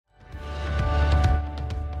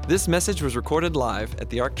This message was recorded live at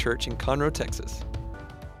the Ark Church in Conroe, Texas.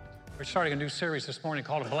 We're starting a new series this morning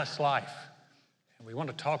called A Blessed Life. And we want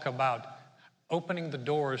to talk about opening the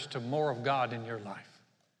doors to more of God in your life.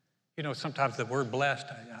 You know, sometimes the word blessed,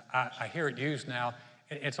 I hear it used now,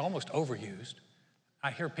 it's almost overused. I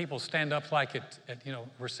hear people stand up like at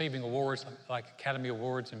receiving awards, like Academy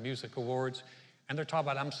Awards and music awards, and they're talking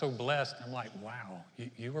about, I'm so blessed. I'm like, wow,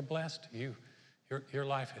 you were blessed? Your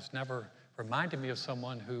life has never reminded me of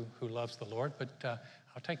someone who loves the Lord, but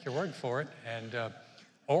I'll take your word for it. And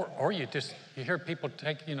or you hear people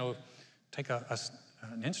take an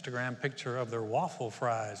Instagram picture of their waffle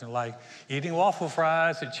fries and like eating waffle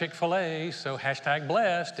fries at Chick-fil-A, so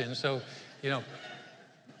 #blessed. And so,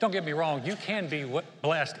 don't get me wrong, you can be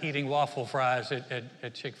blessed eating waffle fries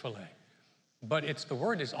at Chick-fil-A. But the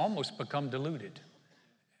word has almost become diluted.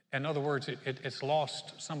 In other words, it's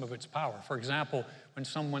lost some of its power. For example, when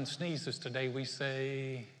someone sneezes today, we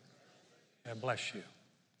say, bless you.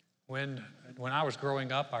 When I was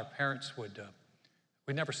growing up, our parents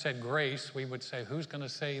we never said grace. We would say, who's going to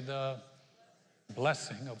say the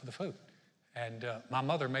blessing over the food? And my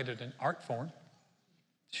mother made it an art form.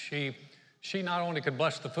 She not only could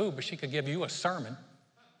bless the food, but she could give you a sermon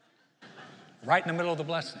right in the middle of the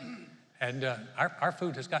blessing. And our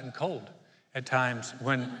food has gotten cold at times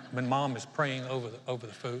when mom is praying over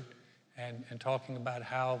the food and talking about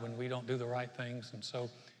how when we don't do the right things. And so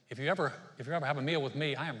if you ever have a meal with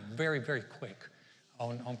me, I am very, very quick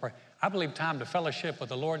on prayer. I believe time to fellowship with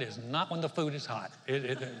the Lord is not when the food is hot.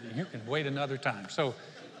 You can wait another time. So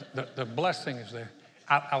the blessing is there.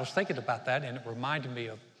 I was thinking about that, and it reminded me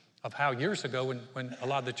of how years ago when a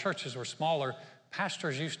lot of the churches were smaller,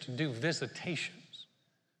 pastors used to do visitations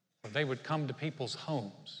where they would come to people's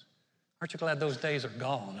homes. Aren't you glad those days are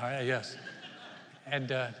gone? All right, yes.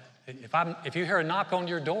 And if you hear a knock on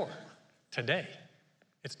your door today,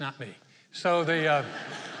 it's not me. So there's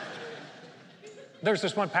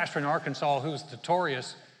this one pastor in Arkansas who's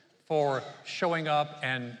notorious for showing up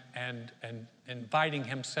and inviting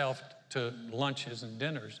himself to lunches and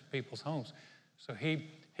dinners at people's homes. So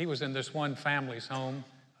he was in this one family's home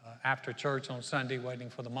after church on Sunday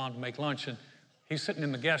waiting for the mom to make lunch, and he's sitting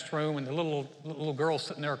in the guest room, and the little girl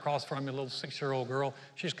sitting there across from him, a little 6-year-old girl,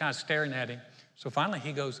 she's kind of staring at him. So finally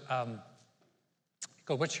he goes,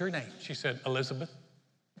 what's your name? She said, Elizabeth.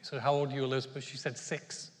 He said, how old are you, Elizabeth? She said,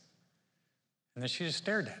 6. And then she just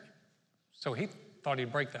stared at him. So he thought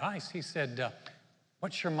he'd break the ice. He said,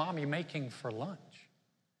 what's your mommy making for lunch?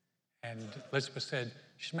 And Elizabeth said,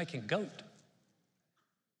 she's making goat.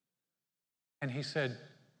 And he said,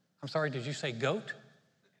 I'm sorry, did you say goat?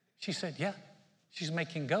 She said, yeah, she's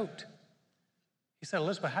making goat. He said,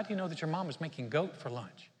 Elizabeth, how do you know that your mom is making goat for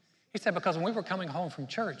lunch? He said, because when we were coming home from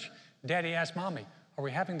church, Daddy asked Mommy, are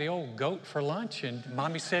we having the old goat for lunch? And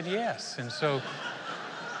Mommy said yes. And so,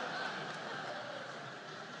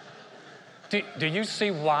 do you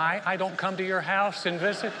see why I don't come to your house and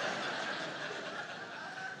visit?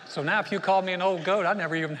 So now if you call me an old goat, I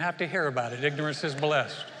never even have to hear about it. Ignorance is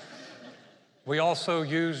blessed. We also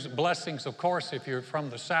use blessings, of course, if you're from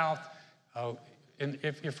the South.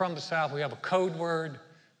 If you're from the South, we have a code word,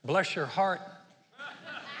 bless your heart.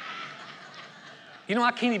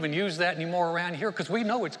 I can't even use that anymore around here because we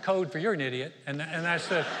know it's code for you're an idiot. And that's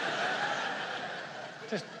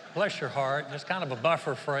just bless your heart. It's kind of a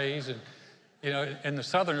buffer phrase. And, in the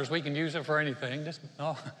Southerners, we can use it for anything. As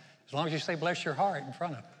long as you say bless your heart in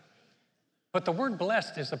front of it. But the word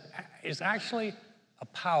blessed is actually a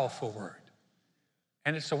powerful word.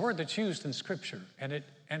 And it's a word that's used in Scripture. And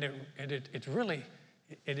it really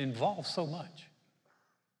involves so much.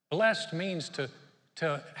 Blessed means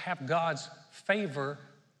to have God's favor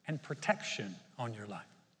and protection on your life.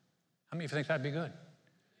 How many of you think that'd be good?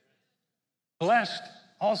 Blessed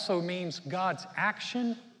also means God's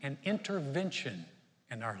action and intervention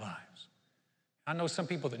in our lives. I know some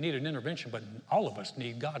people that need an intervention, but all of us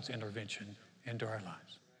need God's intervention into our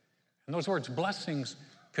lives. And those words, blessings,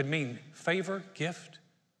 could mean favor, gift,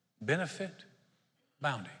 benefit,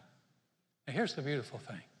 bounty. Now here's the beautiful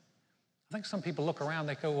thing. I think some people look around,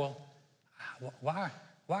 they go, well, why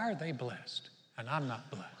are they blessed and I'm not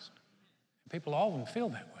blessed? And people often feel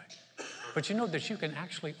that way. But you know that you can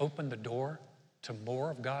actually open the door to more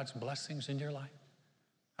of God's blessings in your life?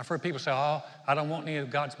 I've heard people say, I don't want any of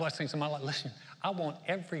God's blessings in my life. Listen, I want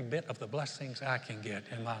every bit of the blessings I can get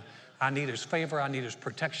in my life. I need his favor, I need his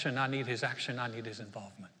protection, I need his action, I need his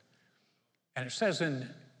involvement. And it says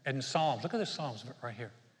in Psalms, look at this Psalms right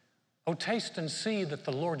here. Oh, taste and see that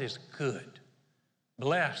the Lord is good.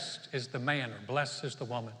 Blessed is the man, or blessed is the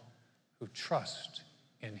woman who trusts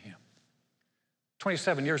in him.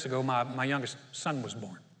 27 years ago, my youngest son was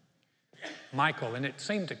born. Michael, and it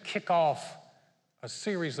seemed to kick off a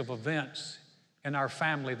series of events in our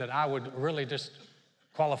family that I would really just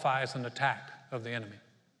qualify as an attack of the enemy.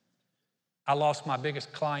 I lost my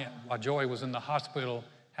biggest client while Joy was in the hospital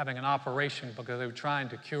having an operation because they were trying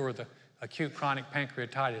to cure the acute chronic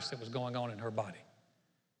pancreatitis that was going on in her body.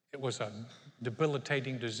 It was a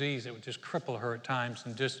debilitating disease that would just cripple her at times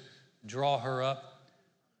and just draw her up.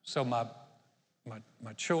 So my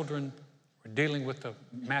children were dealing with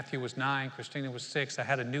Matthew was 9, Christina was 6, I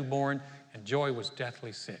had a newborn, and Joy was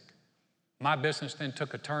deathly sick. My business then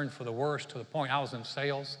took a turn for the worse to the point I was in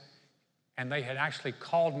sales, and they had actually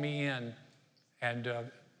called me in and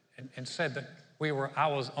said that I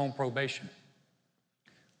was on probation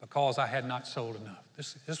because I had not sold enough.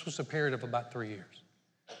 This was a period of about 3 years.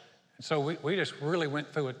 And so we just really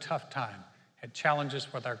went through a tough time, had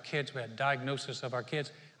challenges with our kids, we had diagnosis of our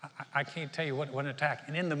kids. I can't tell you what an attack.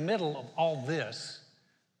 And in the middle of all this,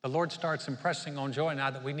 the Lord starts impressing on Joy and I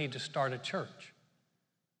that we need to start a church.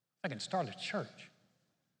 I can start a church.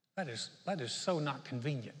 That is so not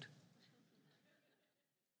convenient.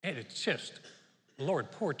 And it's just,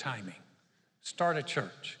 Lord, poor timing. Start a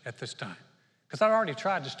church at this time. Because I already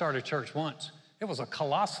tried to start a church once. It was a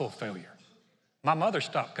colossal failure. My mother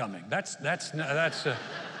stopped coming.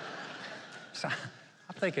 So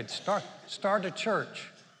I'm thinking, start a church.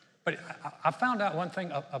 But I found out one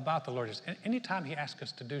thing about the Lord is anytime he asks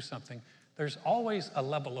us to do something, there's always a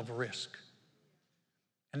level of risk.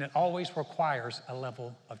 And it always requires a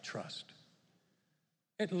level of trust.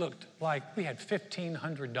 It looked like we had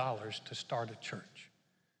 $1,500 to start a church.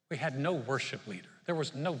 We had no worship leader. There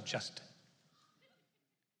was no Justin.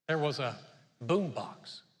 There was a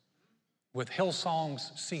boombox with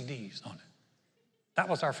Hillsong's CDs on it. That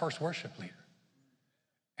was our first worship leader.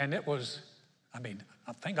 And it was,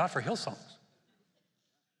 thank God for Hillsongs.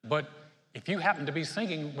 But if you happened to be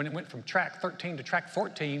singing when it went from track 13 to track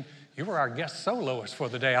 14, you were our guest soloist for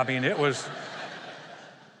the day. It was,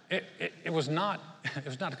 it was not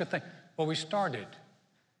a good thing. Well, we started,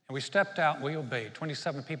 and we stepped out, and we obeyed.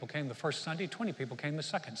 27 people came the first Sunday, 20 people came the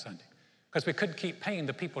second Sunday, because we couldn't keep paying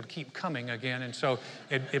the people to keep coming again, and so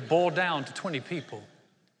it boiled down to 20 people.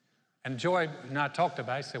 And Joy and I talked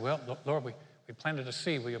about it. I said, well, Lord, we planted a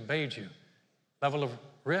seed, we obeyed you. Level of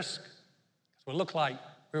risk, so it looked like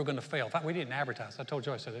we were going to fail. In fact, we didn't advertise. I told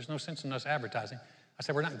Joy, I said, there's no sense in us advertising. I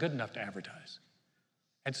said, we're not good enough to advertise.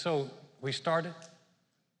 And so we started,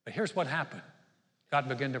 but here's what happened. God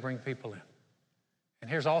began to bring people in. And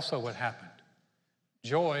here's also what happened.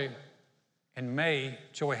 In May,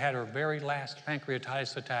 Joy had her very last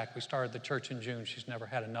pancreatitis attack. We started the church in June. She's never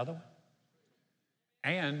had another one.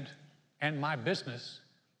 And my business,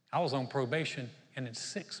 I was on probation, and in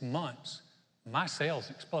 6 months, my sales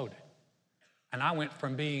exploded. And I went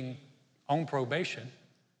from being on probation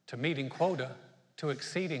to meeting quota, to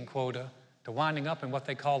exceeding quota, to winding up in what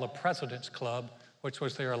they call the President's Club, which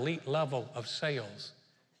was their elite level of sales.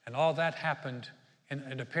 And all that happened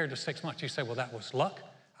in a period of 6 months. You say, well, that was luck?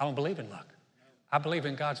 I don't believe in luck. I believe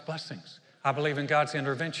in God's blessings. I believe in God's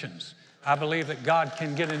interventions. I believe that God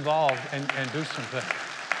can get involved and do some things.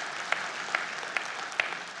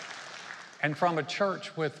 And from a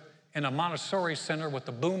church in a Montessori center with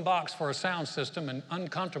a boombox for a sound system and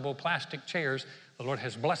uncomfortable plastic chairs, the Lord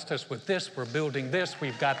has blessed us with this. We're building this.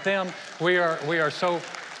 We've got them. We are so,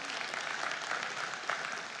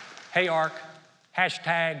 hey, ARC,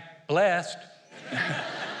 hashtag blessed.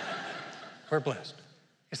 We're blessed.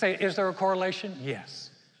 You say, is there a correlation? Yes.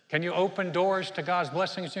 Can you open doors to God's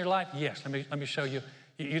blessings in your life? Yes. Let me show you.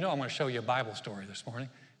 You know I'm going to show you a Bible story this morning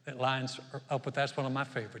that lines up with that's one of my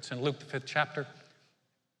favorites. In Luke, the 5th chapter.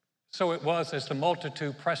 So it was as the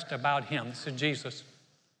multitude pressed about him, this is Jesus,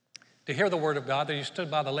 to hear the word of God, that he stood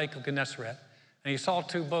by the lake of Gennesaret, and he saw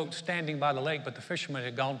 2 boats standing by the lake, but the fishermen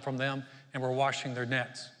had gone from them and were washing their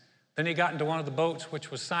nets. Then he got into one of the boats, which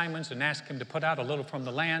was Simon's, and asked him to put out a little from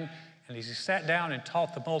the land. And as he sat down and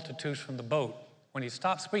taught the multitudes from the boat, when he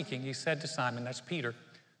stopped speaking, he said to Simon, that's Peter,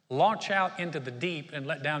 launch out into the deep and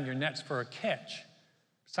let down your nets for a catch.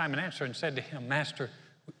 Simon answered and said to him, Master,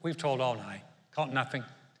 we've toiled all night, caught nothing.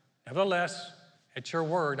 Nevertheless, at your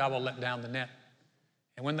word, I will let down the net.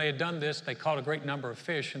 And when they had done this, they caught a great number of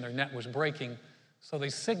fish, and their net was breaking. So they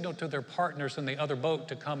signaled to their partners in the other boat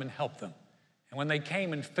to come and help them. And when they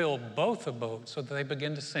came and filled both the boats so that they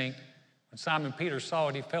began to sink, when Simon Peter saw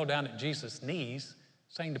it, he fell down at Jesus' knees,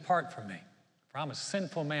 saying, depart from me, for I'm a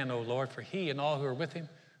sinful man, O Lord. For he and all who were with him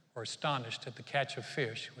were astonished at the catch of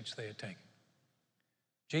fish which they had taken.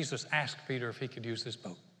 Jesus asked Peter if he could use this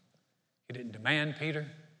boat. He didn't demand Peter.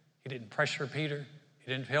 He didn't pressure Peter. He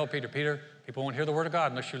didn't tell Peter, people won't hear the word of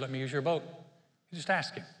God unless you let me use your boat. He just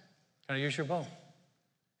asked him, Can I use your boat?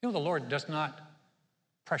 You know, the Lord does not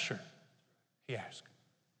pressure, he asked.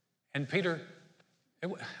 And Peter,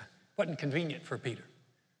 it wasn't convenient for Peter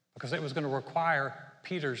because it was going to require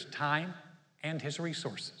Peter's time and his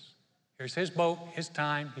resources. Here's his boat, his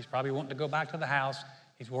time. He's probably wanting to go back to the house.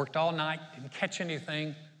 He's worked all night, didn't catch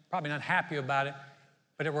anything, probably not happy about it,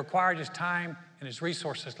 but it required his time and his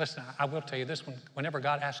resources. Listen, I will tell you this, whenever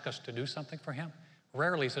God asks us to do something for him,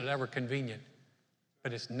 rarely is it ever convenient,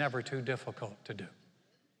 but it's never too difficult to do.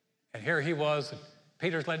 And here he was, and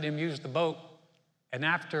Peter's letting him use the boat, and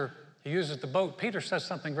after he uses the boat, Peter says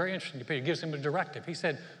something very interesting to Peter. He gives him a directive. He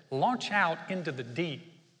said, launch out into the deep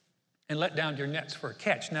and let down your nets for a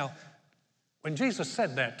catch. Now, when Jesus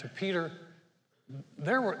said that to Peter,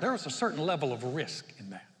 there was a certain level of risk in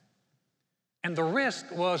that. And the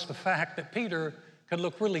risk was the fact that Peter could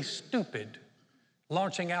look really stupid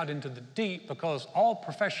launching out into the deep because all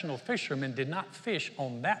professional fishermen did not fish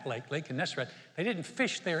on that lake, Lake Gennesaret. They didn't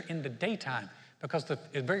fish there in the daytime because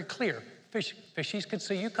it's very clear. Fishies could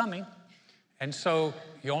see you coming, and so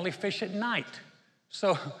you only fish at night.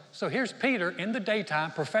 So here's Peter in the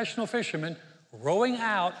daytime, professional fisherman, rowing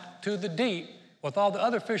out to the deep with all the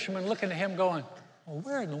other fishermen looking at him going, well,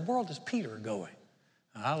 where in the world is Peter going?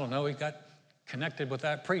 I don't know, he got connected with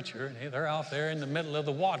that preacher, and they're out there in the middle of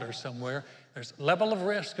the water somewhere. There's a level of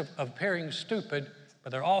risk of appearing stupid,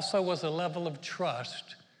 but there also was a level of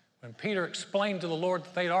trust when Peter explained to the Lord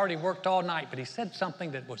that they'd already worked all night, but he said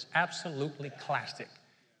something that was absolutely classic.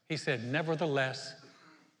 He said, nevertheless,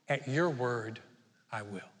 at your word, I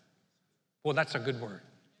will. Well, that's a good word.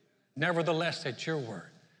 Nevertheless, at your word.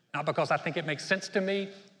 Not because I think it makes sense to me,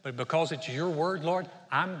 but because it's your word, Lord,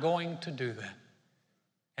 I'm going to do that.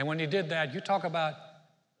 And when he did that, you talk about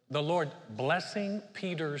the Lord blessing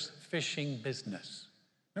Peter's fishing business.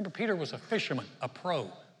 Remember, Peter was a fisherman, a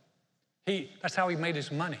pro. That's how he made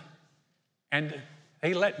his money. And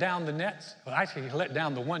he let down the nets. Well, actually, he let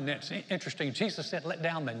down the one net. It's interesting. Jesus said, let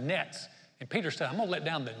down the nets. And Peter said, I'm going to let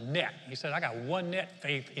down the net. He said, I got one net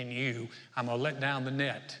faith in you. I'm going to let down the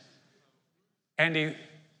net. And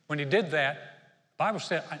when he did that, the Bible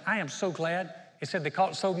said, I am so glad. It said they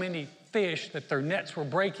caught so many fish that their nets were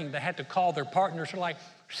breaking. They had to call their partners. They're like,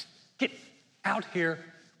 get out here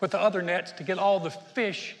with the other nets to get all the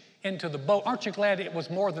fish into the boat. Aren't you glad it was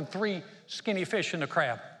more than 3 skinny fish and a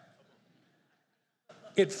crab?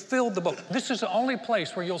 It filled the boat. This is the only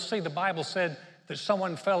place where you'll see the Bible said that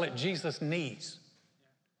someone fell at Jesus' knees.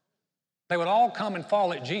 They would all come and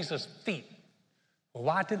fall at Jesus' feet. Well,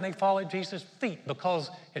 why didn't they fall at Jesus' feet?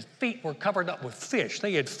 Because his feet were covered up with fish.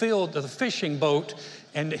 They had filled the fishing boat,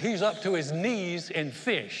 and he's up to his knees in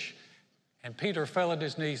fish. And Peter fell at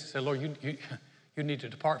his knees and said, Lord, you need to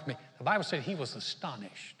depart from me. The Bible said he was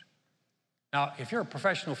astonished. Now, if you're a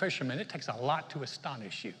professional fisherman, it takes a lot to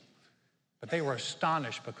astonish you. But they were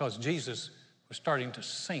astonished because Jesus was starting to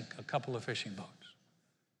sink a couple of fishing boats.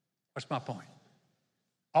 What's my point?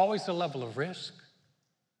 Always the level of risk,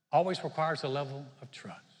 always requires a level of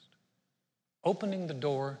trust. Opening the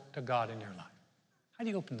door to God in your life. How do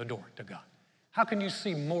you open the door to God? How can you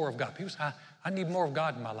see more of God? People say, I need more of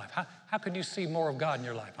God in my life. How can you see more of God in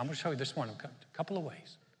your life? I'm going to show you this morning a couple of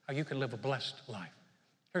ways how you can live a blessed life.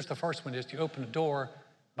 Here's the first one is you open the door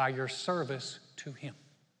by your service to him.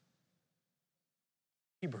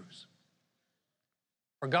 Hebrews.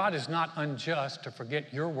 For God is not unjust to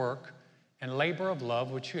forget your work and labor of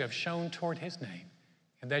love which you have shown toward his name,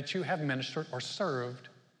 and that you have ministered or served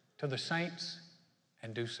to the saints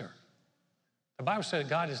and do serve. The Bible said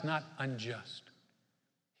God is not unjust.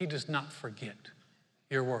 He does not forget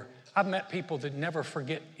your work. I've met people that never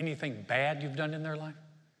forget anything bad you've done in their life.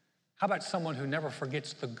 How about someone who never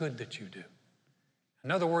forgets the good that you do?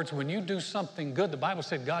 In other words, when you do something good, the Bible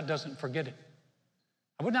said God doesn't forget it.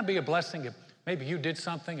 Wouldn't that be a blessing if maybe you did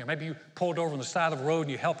something, or maybe you pulled over on the side of the road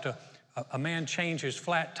and you helped a man change his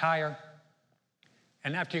flat tire,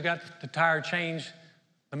 and after you got the tire changed,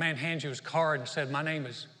 the man hands you his card and said, my name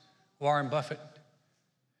is Warren Buffett,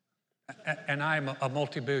 and I'm a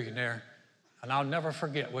multi-billionaire, and I'll never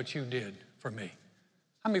forget what you did for me.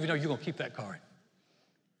 How many of you know you're going to keep that card?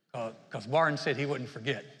 Because Warren said he wouldn't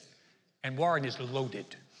forget, and Warren is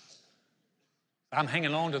loaded. I'm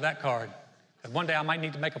hanging on to that card. And one day I might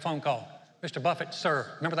need to make a phone call. Mr. Buffett, sir,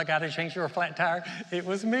 remember that guy that changed your flat tire? It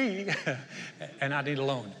was me. And I need a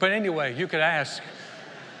loan. But anyway, you could ask.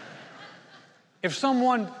 If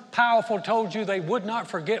someone powerful told you they would not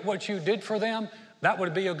forget what you did for them, that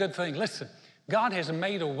would be a good thing. Listen, God has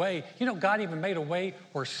made a way. You know, God even made a way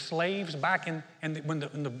where slaves back when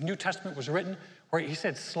the New Testament was written, where he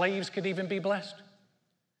said slaves could even be blessed.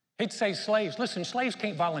 He'd say slaves, listen, slaves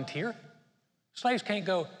can't volunteer. Slaves can't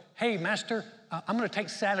go, hey, Master, I'm going to take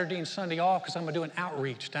Saturday and Sunday off because I'm going to do an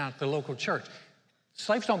outreach down at the local church.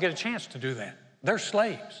 Slaves don't get a chance to do that. They're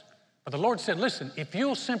slaves. But the Lord said, listen, if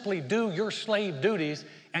you'll simply do your slave duties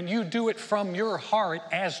and you do it from your heart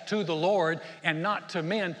as to the Lord and not to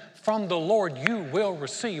men, from the Lord you will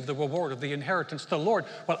receive the reward of the inheritance. The Lord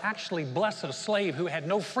will actually bless a slave who had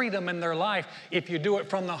no freedom in their life if you do it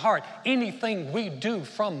from the heart. Anything we do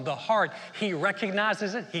from the heart, He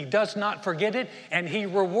recognizes it, He does not forget it, and He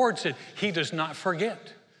rewards it. He does not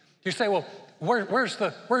forget. You say, well, where's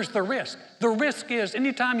the risk? The risk is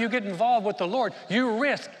anytime you get involved with the Lord, you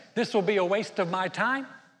risk this will be a waste of my time,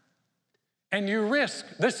 and you risk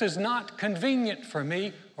this is not convenient for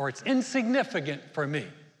me or it's insignificant for me.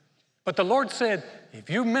 But the Lord said, if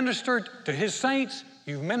you ministered to His saints,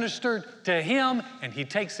 you've ministered to Him, and He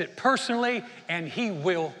takes it personally, and He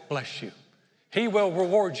will bless you. He will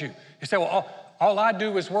reward you. You say, well, all I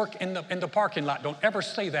do is work in the parking lot. Don't ever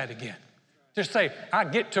say that again. Just say, I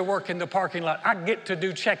get to work in the parking lot. I get to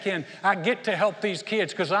do check-in. I get to help these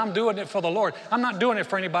kids because I'm doing it for the Lord. I'm not doing it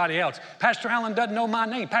for anybody else. Pastor Allen doesn't know my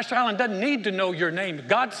name. Pastor Allen doesn't need to know your name.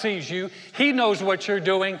 God sees you. He knows what you're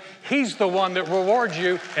doing. He's the one that rewards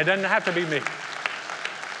you. It doesn't have to be me.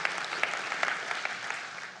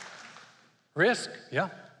 Risk, yeah.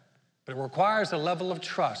 But it requires a level of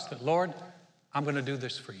trust that, Lord, I'm going to do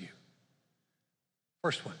this for you.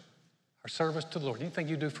 First one, our service to the Lord. Anything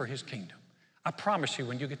you do for His kingdom. I promise you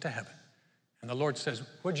when you get to heaven, and the Lord says,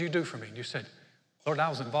 what'd you do for me? And you said, Lord, I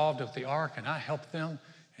was involved with the ark, and I helped them,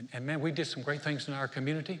 and man, we did some great things in our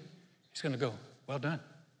community. He's going to go, well done,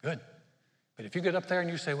 good. But if you get up there and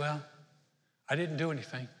you say, well, I didn't do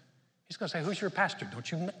anything, He's going to say, who's your pastor?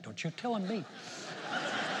 Don't you tell him me.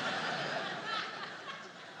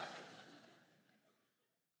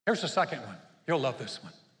 Here's the second one. You'll love this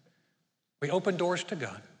one. We open doors to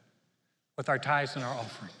God with our tithes and our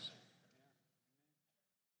offerings.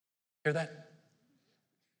 Hear that?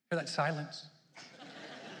 Hear that silence?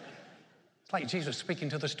 It's like Jesus speaking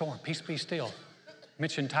to the storm. Peace be still.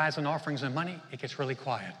 Mention tithes and offerings and money, it gets really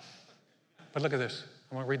quiet. But look at this.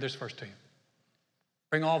 I want to read this verse to you.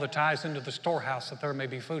 Bring all the tithes into the storehouse that there may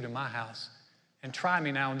be food in my house. And try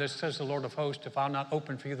me now, and this says the Lord of hosts, if I'll not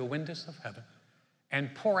open for you the windows of heaven and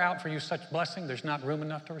pour out for you such blessing, there's not room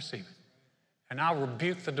enough to receive it. And I'll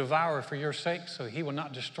rebuke the devourer for your sake, so he will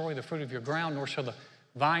not destroy the fruit of your ground, nor shall the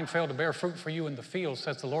vine fail to bear fruit for you in the field,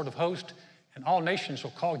 says the Lord of hosts, and all nations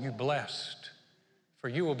will call you blessed, for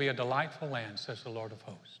you will be a delightful land, says the Lord of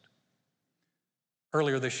hosts.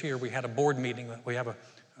 Earlier this year, we had a board meeting. We have a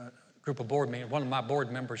group of board meetings. One of my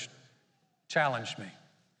board members challenged me.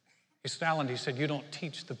 He said, Alan, he said, you don't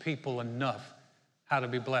teach the people enough how to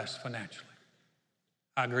be blessed financially.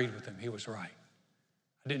 I agreed with him. He was right.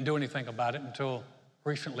 I didn't do anything about it until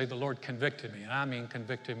recently the Lord convicted me, and I mean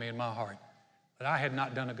convicted me in my heart, that I had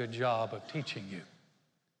not done a good job of teaching you.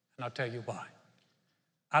 And I'll tell you why.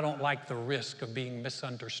 I don't like the risk of being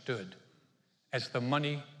misunderstood as the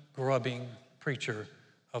money-grubbing preacher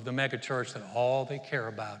of the megachurch that all they care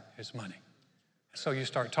about is money. So you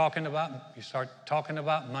start talking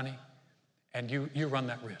about money, and you run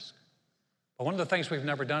that risk. But one of the things we've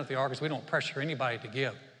never done at the Ark is we don't pressure anybody to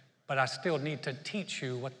give, but I still need to teach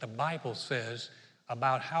you what the Bible says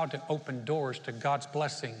about how to open doors to God's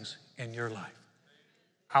blessings in your life.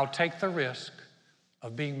 I'll take the risk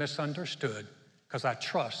of being misunderstood because I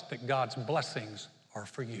trust that God's blessings are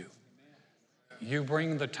for you. You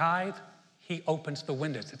bring the tithe, He opens the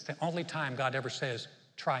windows. It's the only time God ever says,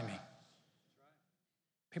 try me.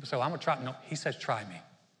 People say, well, I'm going to try. No, He says, try me.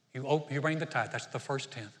 You bring the tithe, that's the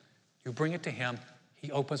first tenth. You bring it to Him,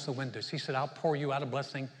 He opens the windows. He said, I'll pour you out a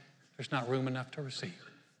blessing. There's not room enough to receive.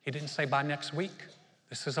 He didn't say by next week.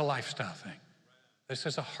 This is a lifestyle thing. This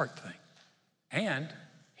is a heart thing.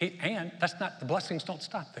 And that's not, the blessings don't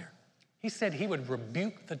stop there. He said He would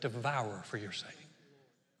rebuke the devourer for your sake.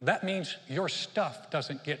 That means your stuff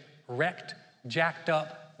doesn't get wrecked, jacked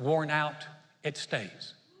up, worn out. It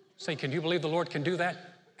stays. Say, can you believe the Lord can do that?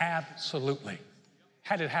 Absolutely.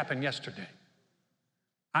 Had it happen yesterday.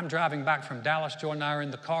 I'm driving back from Dallas. Joe and I are in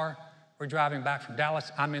the car. We're driving back from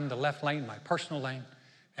Dallas. I'm in the left lane, my personal lane.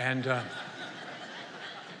 And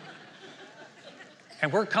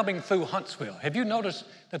we're coming through Huntsville. Have you noticed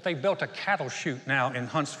that they built a cattle chute now in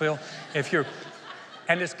Huntsville?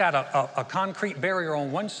 And it's got a concrete barrier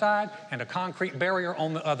on one side and a concrete barrier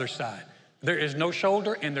on the other side. There is no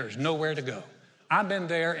shoulder and there's nowhere to go. I've been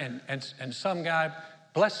there and some guy,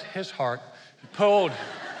 bless his heart, pulled,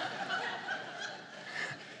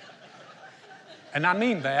 and I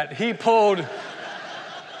mean that, he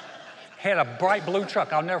had a bright blue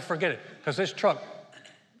truck. I'll never forget it, because this truck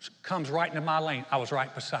comes right into my lane. I was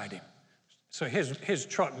right beside him. So his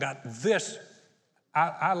truck got this.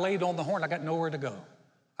 I laid on the horn. I got nowhere to go.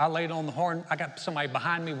 I laid on the horn. I got somebody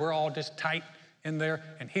behind me. We're all just tight in there.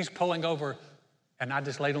 And he's pulling over. And I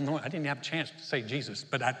just laid on the horn. I didn't have a chance to say Jesus.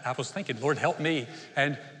 But I was thinking, Lord, help me.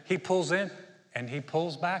 And he pulls in. And he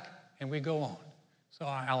pulls back. And we go on. So,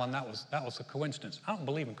 Alan, that was a coincidence. I don't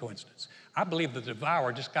believe in coincidence. I believe the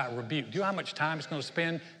devourer just got rebuked. Do you know how much time it's going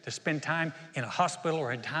to spend time in a hospital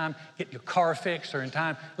or in time get your car fixed or in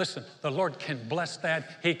time? Listen, the Lord can bless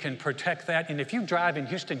that. He can protect that. And if you drive in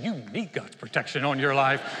Houston, you need God's protection on your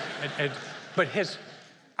life. But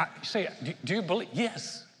do you believe?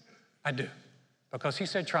 Yes, I do. Because he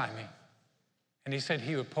said, try me. And he said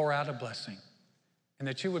he would pour out a blessing. And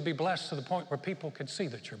that you would be blessed to the point where people could see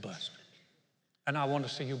that you're blessed. And I want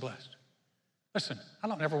to see you blessed. Listen, I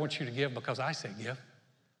don't ever want you to give because I say give.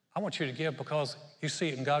 I want you to give because you see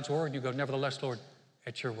it in God's word and you go, nevertheless, Lord,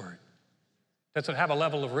 it's your word. Does it have a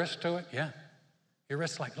level of risk to it? Yeah. Your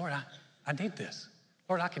risk's like, Lord, I need this.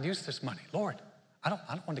 Lord, I could use this money. Lord, I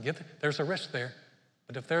don't want to give it. There's a risk there.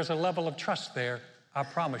 But if there's a level of trust there, I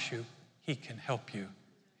promise you, he can help you.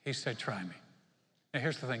 He said, try me. Now,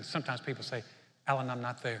 here's the thing. Sometimes people say, Alan, I'm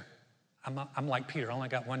not there. I'm like Peter. I only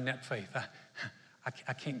got one net faith.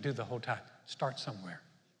 I can't do the whole time. Start somewhere.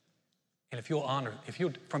 And if you'll honor,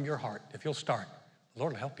 from your heart, if you'll start, the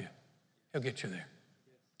Lord will help you. He'll get you there.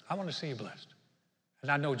 I want to see you blessed.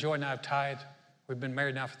 And I know Joy and I have tithed. We've been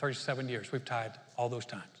married now for 37 years. We've tithed all those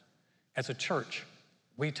times. As a church,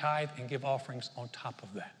 we tithe and give offerings on top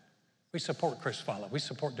of that. We support Chris Follow. We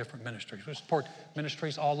support different ministries. We support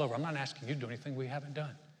ministries all over. I'm not asking you to do anything we haven't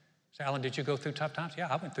done. Say, Alan, did you go through tough times? Yeah,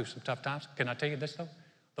 I went through some tough times. Can I tell you this, though?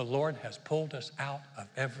 The Lord has pulled us out of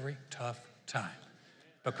every tough time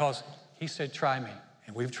because he said, try me,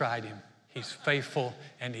 and we've tried him. He's faithful,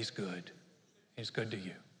 and he's good. He's good to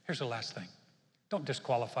you. Here's the last thing. Don't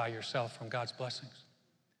disqualify yourself from God's blessings.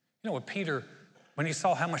 You know what Peter, when he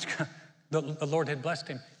saw how much the Lord had blessed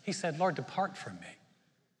him, he said, Lord, depart from me.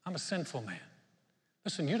 I'm a sinful man.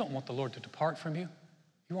 Listen, you don't want the Lord to depart from you.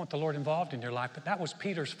 You want the Lord involved in your life, but that was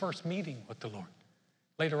Peter's first meeting with the Lord.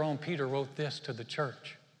 Later on, Peter wrote this to the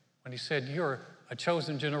church when he said, you're a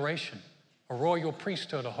chosen generation, a royal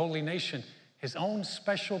priesthood, a holy nation, his own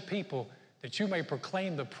special people, that you may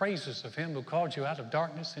proclaim the praises of him who called you out of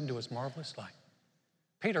darkness into his marvelous light.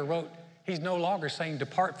 Peter wrote, he's no longer saying,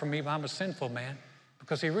 depart from me, I'm a sinful man,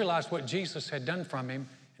 because he realized what Jesus had done from him.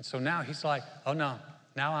 And so now he's like, oh no,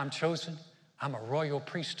 now I'm chosen. I'm a royal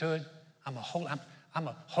priesthood. I'm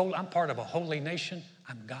part of a holy nation.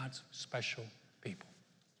 I'm God's special people.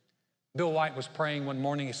 Bill White was praying one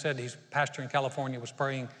morning. He said he's pastor in California, was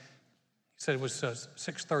praying. He said it was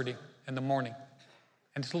 6:30 in the morning.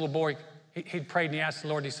 And this little boy, he'd prayed and he asked the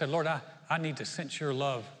Lord, he said, Lord, I need to sense your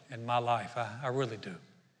love in my life. I really do.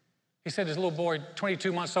 He said his little boy,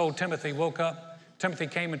 22 months old, Timothy, woke up. Timothy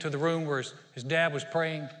came into the room where his dad was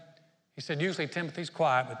praying. He said, usually Timothy's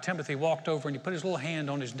quiet, but Timothy walked over and he put his little hand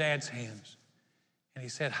on his dad's hands. And he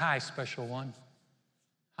said, hi, special one.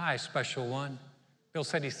 Hi, special one. Bill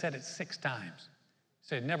said he said it 6 times. He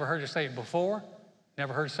said, never heard her say it before,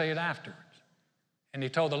 never heard her say it afterwards. And he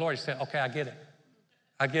told the Lord, he said, okay, I get it.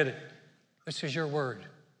 I get it. This is your word.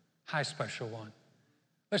 Hi, special one.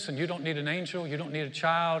 Listen, you don't need an angel. You don't need a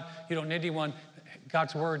child. You don't need anyone.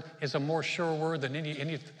 God's word is a more sure word than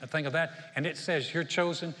anything of that. And it says you're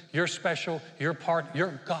chosen, you're special, you're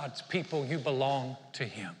God's people. You belong to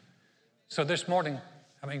him. So this morning,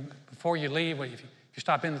 before you leave, if you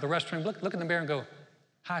stop into the restroom, look in the mirror and go,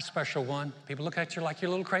 hi, special one. People look at you like you're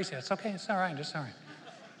a little crazy. That's okay. It's all right. It's all right.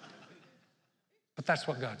 But that's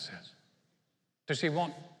what God says. Does he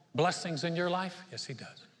want blessings in your life? Yes, he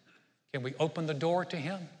does. Can we open the door to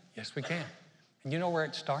him? Yes, we can. And you know where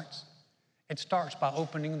it starts? It starts by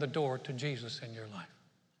opening the door to Jesus in your life.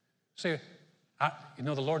 See,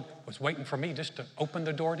 the Lord was waiting for me just to open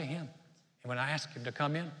the door to him. And when I asked him to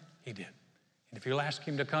come in, he did. And if you'll ask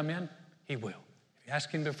him to come in, he will. If you ask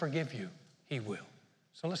him to forgive you, he will.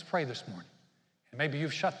 So let's pray this morning. And maybe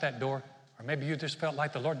you've shut that door, or maybe you just felt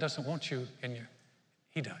like the Lord doesn't want you in your...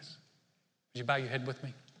 He does. Would you bow your head with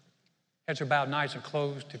me? Heads are bowed and eyes are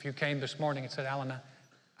closed. If you came this morning and said, Alan,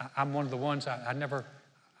 I'm one of the ones,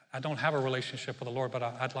 I don't have a relationship with the Lord, but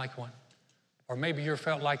I'd like one. Or maybe you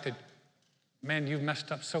felt like that, man, you've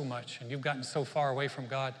messed up so much and you've gotten so far away from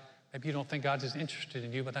God. Maybe you don't think God's as interested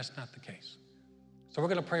in you, but that's not the case. So we're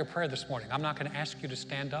going to pray a prayer this morning. I'm not going to ask you to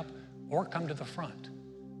stand up or come to the front.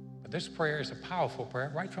 But this prayer is a powerful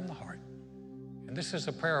prayer right from the heart. And this is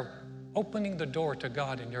a prayer of opening the door to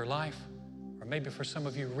God in your life, or maybe for some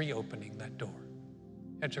of you, reopening that door.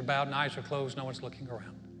 Heads are bowed and eyes are closed. No one's looking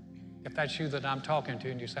around. If that's you that I'm talking to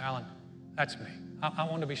and you say, Alan, that's me. I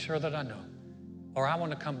want to be sure that I know. Or I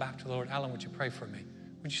want to come back to the Lord. Alan, would you pray for me?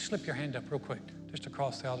 Would you slip your hand up real quick, just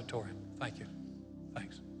across the auditorium? Thank you.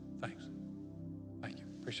 Thanks. Thanks. Thank you.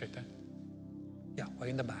 Appreciate that. Yeah, way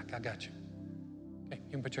in the back. I got you. Okay,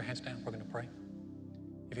 you can put your hands down. We're going to pray.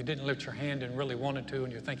 If you didn't lift your hand and really wanted to,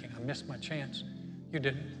 and you're thinking, I missed my chance, you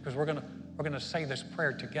didn't, because we're going to say this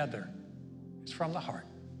prayer together. It's from the heart.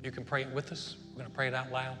 You can pray it with us. We're going to pray it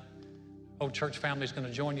out loud. Whole church family is going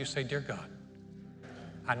to join you. Say, dear God,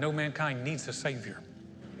 I know mankind needs a Savior.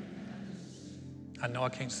 I know I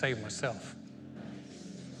can't save myself.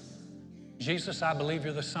 Jesus, I believe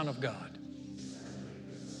you're the Son of God.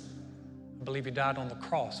 I believe you died on the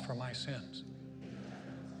cross for my sins.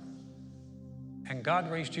 And God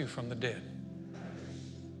raised you from the dead.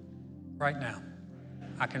 Right now,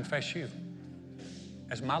 I confess you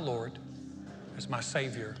as my Lord, as my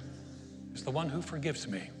Savior, as the one who forgives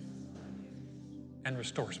me and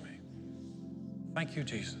restores me. Thank you,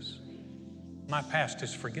 Jesus. My past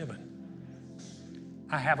is forgiven.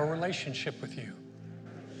 I have a relationship with you.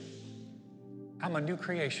 I'm a new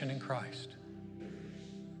creation in Christ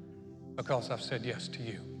because I've said yes to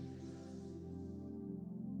you.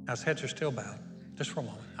 Now, as heads are still bowed, just for a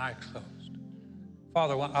moment, eyes closed.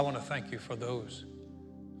 Father, I want to thank you for those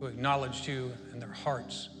who acknowledged you in their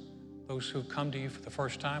hearts, those who've come to you for the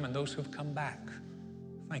first time and those who've come back.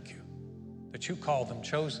 Thank you that you call them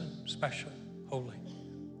chosen, special, holy,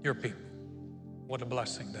 your people. What a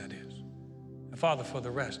blessing that is. And Father, for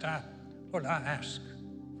the rest, Lord, I ask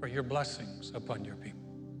for your blessings upon your people,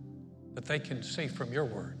 that they can see from your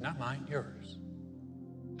word, not mine, yours,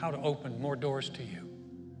 how to open more doors to you,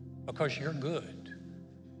 because you're good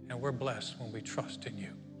and we're blessed when we trust in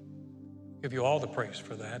you. Give you all the praise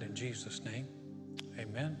for that in Jesus' name.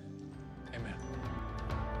 Amen. Amen.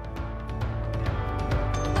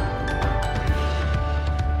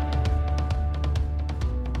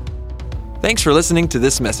 Thanks for listening to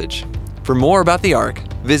this message. For more about the Ark,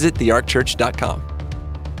 visit thearkchurch.com.